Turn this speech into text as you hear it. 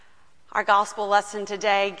Our gospel lesson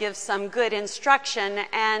today gives some good instruction,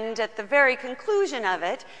 and at the very conclusion of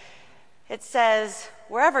it, it says,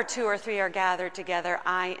 "Wherever 2 or 3 are gathered together,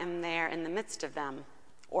 I am there in the midst of them,"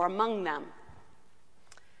 or among them.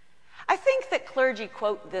 I think that clergy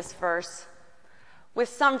quote this verse with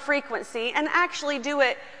some frequency and actually do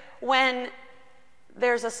it when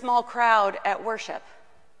there's a small crowd at worship.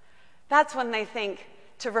 That's when they think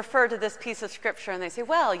to refer to this piece of scripture, and they say,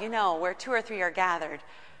 well, where 2 or 3 are gathered.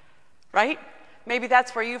 Right? Maybe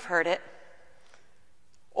that's where you've heard it.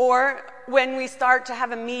 Or when we start to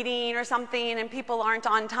have a meeting or something and people aren't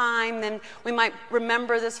on time, then we might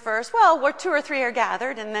remember this verse. Well, where 2 or 3 are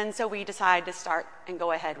gathered, and then so we decide to start and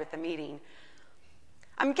go ahead with the meeting.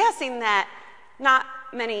 I'm guessing that not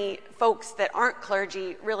many folks that aren't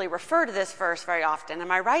clergy really refer to this verse very often.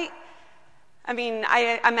 Am I right? I mean,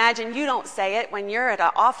 I imagine you don't say it when you're at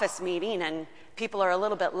an office meeting and people are a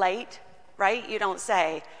little bit late, right? You don't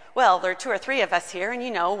say, well, there are 2 or 3 of us here,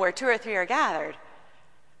 and where 2 or 3 are gathered.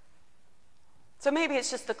 So maybe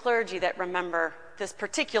it's just the clergy that remember this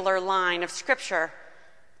particular line of scripture.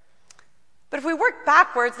 But if we work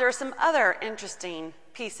backwards, there are some other interesting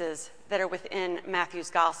pieces that are within Matthew's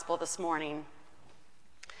gospel this morning.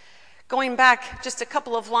 Going back just a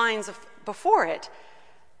couple of lines before it,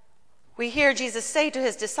 we hear Jesus say to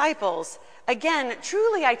his disciples, "Again,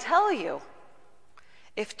 truly I tell you,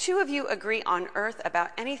 if 2 of you agree on earth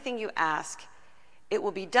about anything you ask, it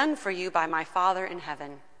will be done for you by my Father in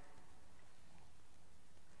heaven."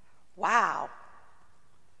 Wow.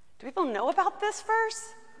 Do people know about this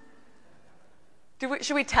verse?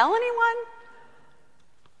 Should we tell anyone?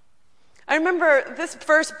 I remember this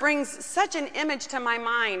verse brings such an image to my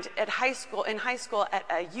mind in high school at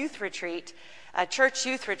a youth retreat, a church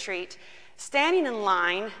youth retreat, standing in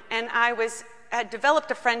line, and I had developed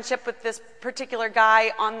a friendship with this particular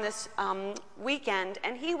guy on this weekend,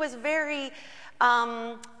 and he was very,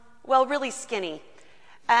 really skinny.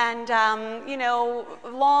 And,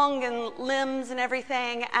 long and limbs and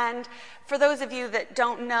everything. And for those of you that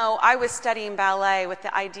don't know, I was studying ballet with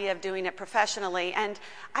the idea of doing it professionally. And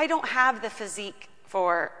I don't have the physique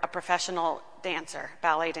for a professional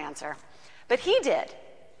ballet dancer. But he did.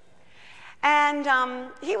 And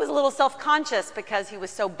he was a little self-conscious because he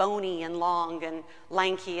was so bony and long and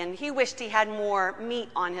lanky. And he wished he had more meat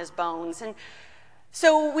on his bones. And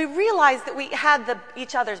so we realized that we had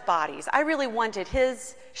each other's bodies. I really wanted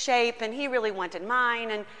his shape, and he really wanted mine.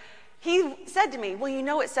 And he said to me,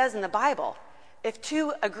 well, it says in the Bible, if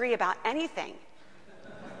 2 agree about anything.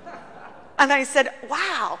 And I said,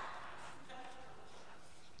 wow.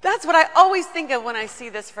 That's what I always think of when I see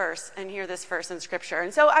this verse and hear this verse in Scripture.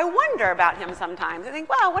 And so I wonder about him sometimes. I think,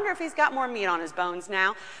 I wonder if he's got more meat on his bones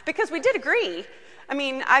now. Because we did agree. I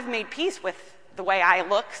mean, I've made peace with the way I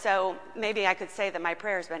look, so maybe I could say that my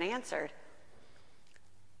prayer's been answered.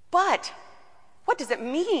 But what does it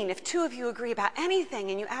mean if 2 of you agree about anything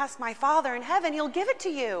and you ask my Father in heaven, he'll give it to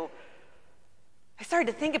you? I started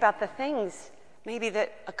to think about the things maybe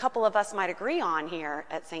that a couple of us might agree on here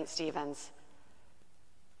at St. Stephen's.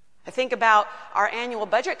 I think about our annual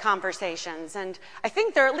budget conversations, and I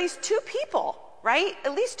think there are at least 2 people, right?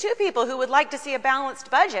 At least 2 people who would like to see a balanced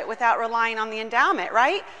budget without relying on the endowment,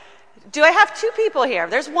 right? Do I have 2 people here?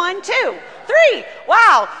 There's 1, 2, 3.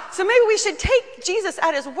 Wow. So maybe we should take Jesus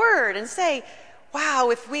at his word and say, wow,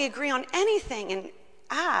 if we agree on anything and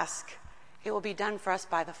ask, it will be done for us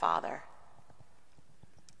by the Father.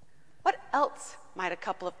 What else might a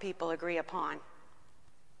couple of people agree upon?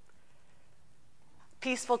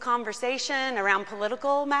 Peaceful conversation around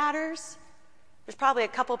political matters. There's probably a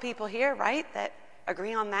couple people here, right, that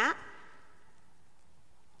agree on that.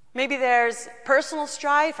 Maybe there's personal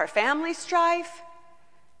strife or family strife.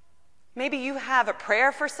 Maybe you have a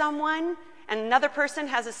prayer for someone and another person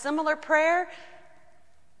has a similar prayer.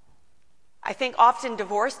 I think often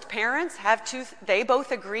divorced parents they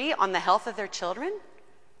both agree on the health of their children.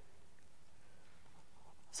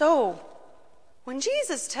 So, when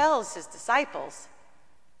Jesus tells his disciples,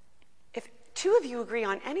 if 2 of you agree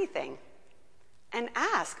on anything and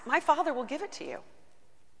ask, my Father will give it to you.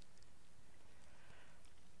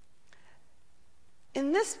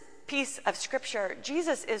 In this piece of Scripture,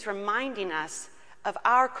 Jesus is reminding us of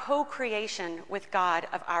our co-creation with God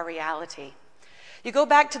of our reality. You go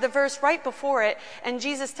back to the verse right before it, and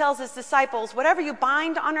Jesus tells his disciples, whatever you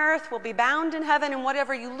bind on earth will be bound in heaven, and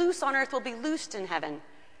whatever you loose on earth will be loosed in heaven.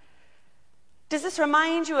 Does this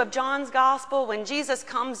remind you of John's gospel when Jesus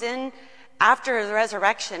comes in after the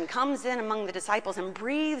resurrection, comes in among the disciples and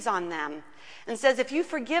breathes on them and says, if you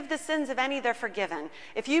forgive the sins of any, they're forgiven.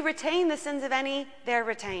 If you retain the sins of any, they're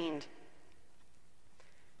retained.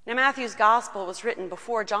 Now, Matthew's gospel was written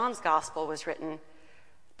before John's gospel was written,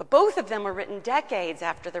 but both of them were written decades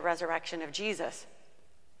after the resurrection of Jesus.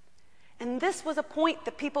 And this was a point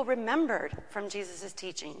that people remembered from Jesus'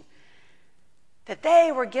 teaching, that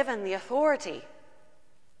they were given the authority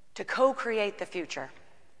to co-create the future.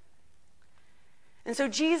 And so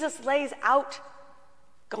Jesus lays out,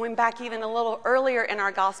 going back even a little earlier in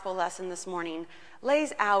our gospel lesson this morning,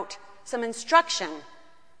 lays out some instruction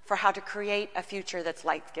for how to create a future that's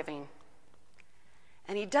life-giving.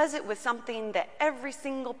 And he does it with something that every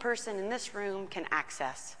single person in this room can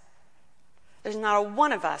access. There's not a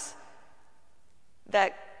one of us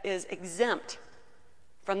that is exempt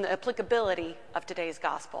from the applicability of today's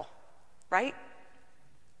gospel, right?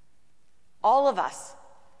 All of us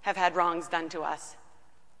have had wrongs done to us.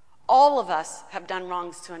 All of us have done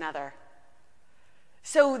wrongs to another.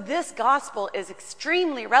 So this gospel is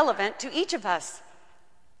extremely relevant to each of us.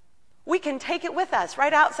 We can take it with us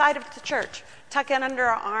right outside of the church, tuck it under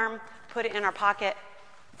our arm, put it in our pocket,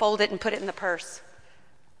 fold it, and put it in the purse.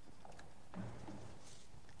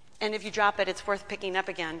 And if you drop it, it's worth picking up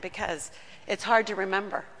again because it's hard to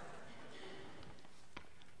remember.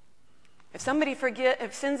 If somebody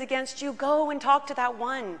sins against you, go and talk to that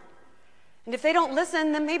one. And if they don't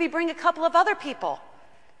listen, then maybe bring a couple of other people.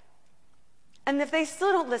 And if they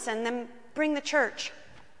still don't listen, then bring the church.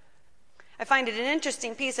 I find it an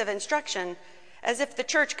interesting piece of instruction, as if the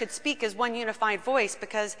church could speak as one unified voice,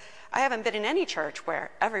 because I haven't been in any church where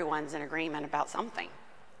everyone's in agreement about something.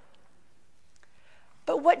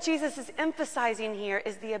 But what Jesus is emphasizing here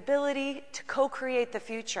is the ability to co-create the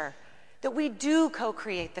future, that we do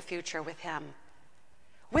co-create the future with him.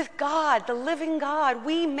 With God, the living God,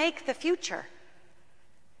 we make the future.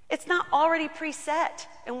 It's not already preset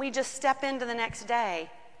and we just step into the next day.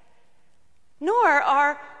 Nor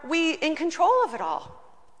are we in control of it all.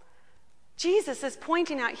 Jesus is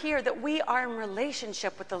pointing out here that we are in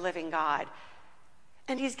relationship with the living God.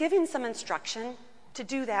 And he's giving some instruction to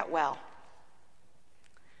do that well.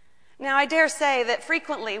 Now, I dare say that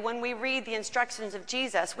frequently when we read the instructions of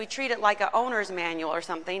Jesus, we treat it like an owner's manual or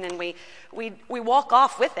something, and we walk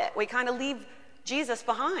off with it. We kind of leave Jesus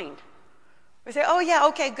behind. We say, oh yeah,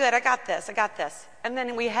 okay, good, I got this. And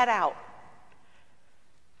then we head out.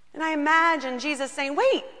 And I imagine Jesus saying,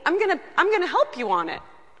 wait, I'm gonna help you on it.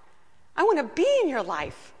 I want to be in your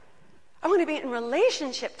life. I want to be in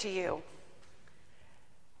relationship to you.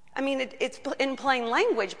 I mean, it's in plain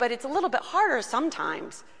language, but it's a little bit harder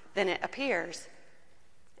sometimes than it appears.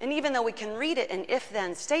 And even though we can read it in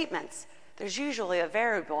if-then statements, there's usually a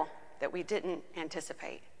variable that we didn't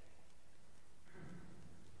anticipate.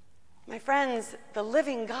 My friends, the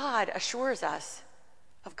living God assures us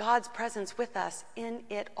of God's presence with us in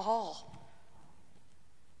it all.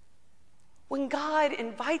 When God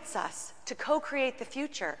invites us to co-create the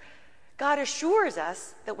future, God assures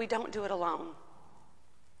us that we don't do it alone.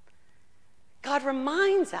 God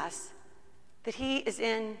reminds us that he is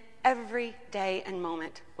in every day and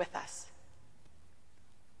moment with us.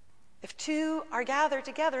 If two are gathered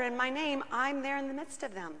together in my name, I'm there in the midst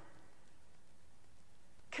of them.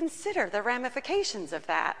 Consider the ramifications of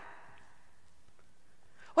that.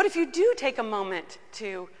 What if you do take a moment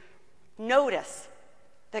to notice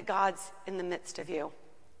that God's in the midst of you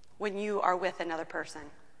when you are with another person?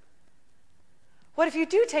 What if you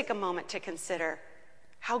do take a moment to consider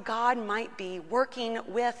how God might be working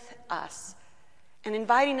with us and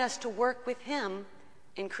inviting us to work with him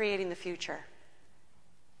in creating the future?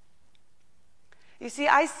 You see,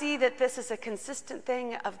 I see that this is a consistent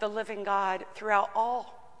thing of the living God throughout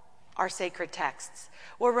all our sacred texts.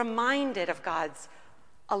 We're reminded of God's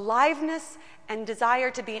aliveness and desire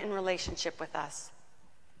to be in relationship with us.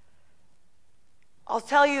 I'll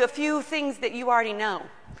tell you a few things that you already know,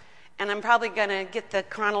 and I'm probably going to get the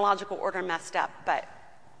chronological order messed up, but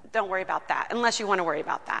don't worry about that, unless you want to worry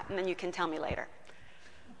about that, and then you can tell me later.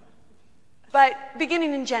 But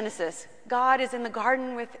beginning in Genesis, God is in the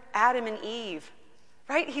garden with Adam and Eve,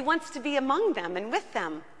 right? He wants to be among them and with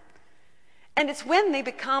them. And it's when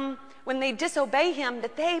they disobey him,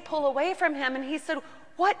 that they pull away from him, and he said,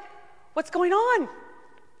 what's going on?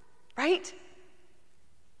 Right?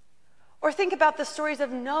 Or think about the stories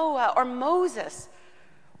of Noah or Moses,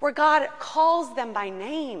 where God calls them by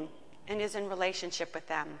name and is in relationship with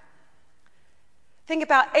them. Think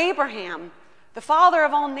about Abraham, the father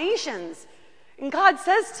of all nations. And God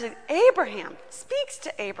says to Abraham, speaks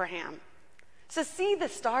to Abraham, says, see the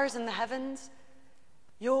stars in the heavens?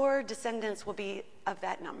 Your descendants will be of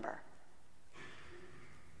that number.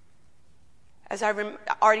 As I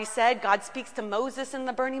already said, God speaks to Moses in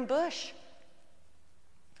the burning bush.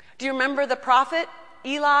 Do you remember the prophet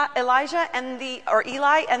Eli and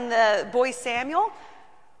the boy Samuel,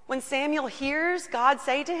 when Samuel hears God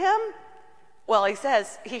say to him, well,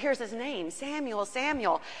 he hears his name, Samuel,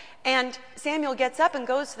 Samuel. And Samuel gets up and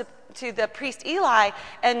goes to the priest Eli,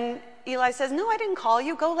 and Eli says, no, I didn't call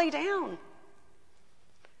you, go lay down.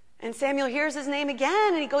 And Samuel hears his name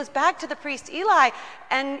again, and he goes back to the priest Eli,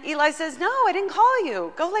 and Eli says, no, I didn't call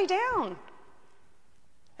you, go lay down.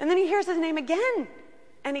 And then he hears his name again,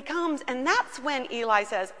 and he comes, and that's when Eli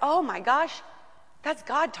says, oh my gosh, that's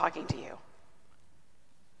God talking to you.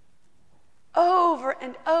 Over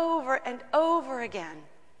and over and over again,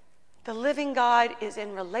 the living God is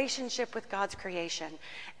in relationship with God's creation,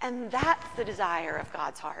 and that's the desire of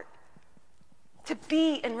God's heart, to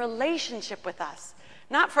be in relationship with us.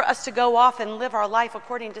 Not for us to go off and live our life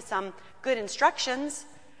according to some good instructions,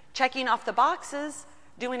 checking off the boxes,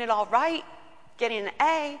 doing it all right, getting an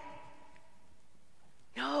A.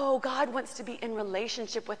 No, God wants to be in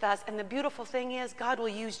relationship with us. And the beautiful thing is, God will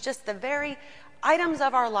use just the very items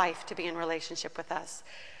of our life to be in relationship with us.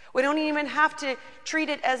 We don't even have to treat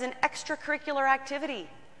it as an extracurricular activity.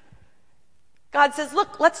 God says,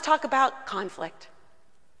 look, let's talk about conflict.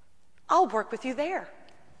 I'll work with you there.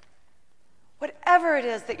 Whatever it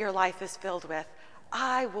is that your life is filled with,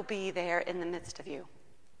 I will be there in the midst of you.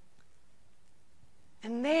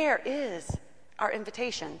 And there is our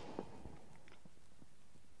invitation.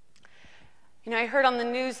 You know, I heard on the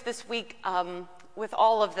news this week, with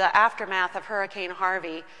all of the aftermath of Hurricane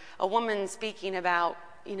Harvey, a woman speaking about,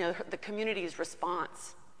 the community's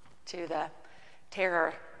response to the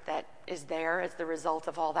terror that is there as the result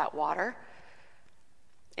of all that water.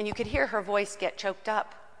 And you could hear her voice get choked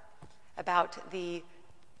up about the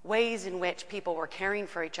ways in which people were caring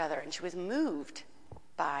for each other, and she was moved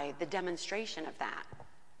by the demonstration of that.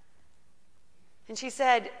 And she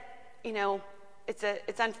said,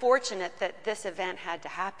 it's unfortunate that this event had to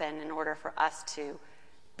happen in order for us to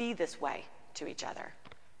be this way to each other.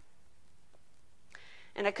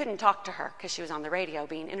 And I couldn't talk to her because she was on the radio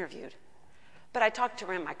being interviewed, but I talked to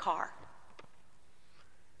her in my car.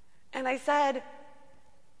 And I said,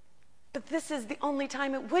 but this is the only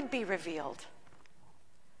time it would be revealed.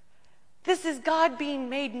 This is God being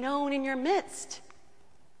made known in your midst.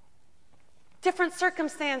 Different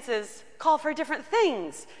circumstances call for different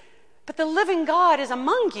things, but the living God is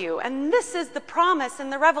among you, and this is the promise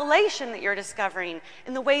and the revelation that you're discovering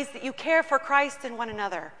in the ways that you care for Christ and one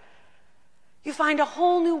another. You find a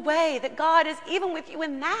whole new way that God is even with you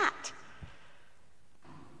in that.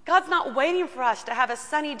 God's not waiting for us to have a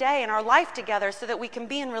sunny day in our life together so that we can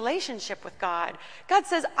be in relationship with God. God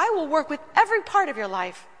says, I will work with every part of your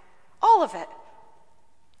life, all of it,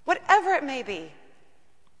 whatever it may be.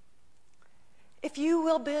 If you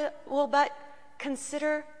will but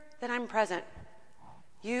consider that I'm present,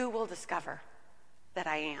 you will discover that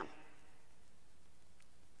I am.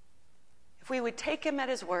 If we would take him at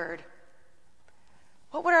his word,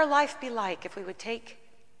 what would our life be like if we would take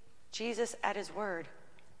Jesus at his word?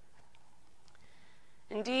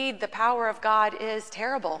 Indeed, the power of God is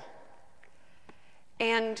terrible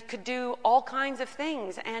and could do all kinds of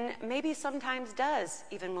things, and maybe sometimes does,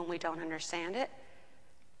 even when we don't understand it.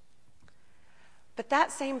 But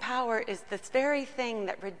that same power is this very thing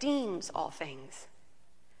that redeems all things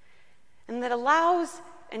and that allows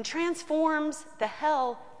and transforms the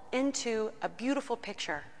hell into a beautiful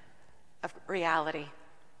picture of reality.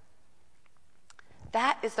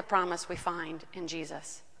 That is the promise we find in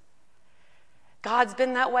Jesus. God's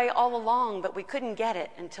been that way all along, but we couldn't get it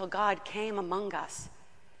until God came among us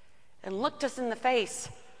and looked us in the face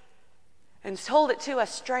and told it to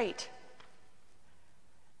us straight.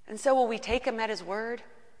 And so will we take him at his word?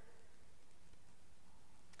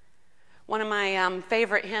 One of my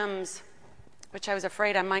favorite hymns, which I was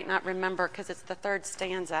afraid I might not remember because it's the third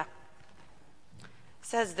stanza,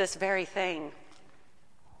 says this very thing.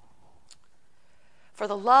 For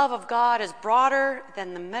the love of God is broader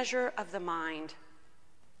than the measure of the mind,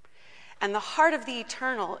 and the heart of the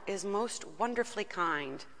eternal is most wonderfully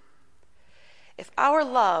kind. If our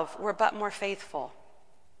love were but more faithful,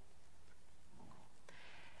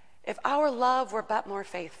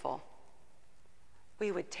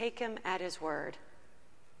 we would take him at his word,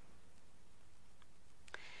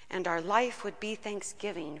 and our life would be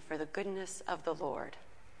thanksgiving for the goodness of the Lord.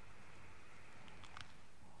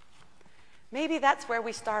 Maybe that's where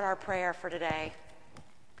we start our prayer for today.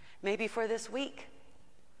 Maybe for this week.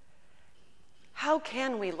 How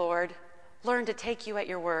can we, Lord, learn to take you at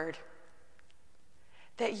your word?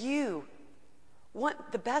 That you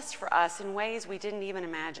want the best for us in ways we didn't even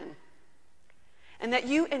imagine. And that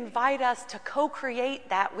you invite us to co-create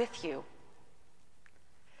that with you.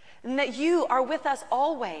 and that you are with us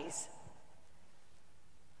always.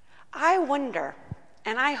 I wonder,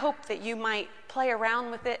 and I hope that you might play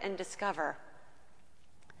around with it and discover.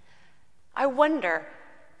 I wonder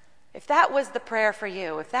if that was the prayer for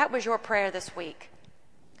you, if that was your prayer this week,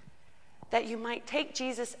 that you might take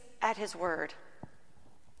Jesus at his word,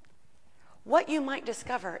 what you might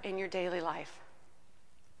discover in your daily life,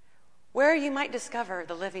 where you might discover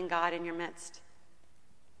the living God in your midst,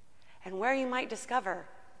 and where you might discover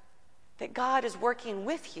that God is working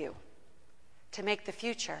with you to make the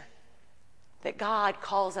future that God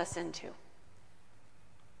calls us into.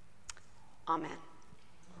 Amen.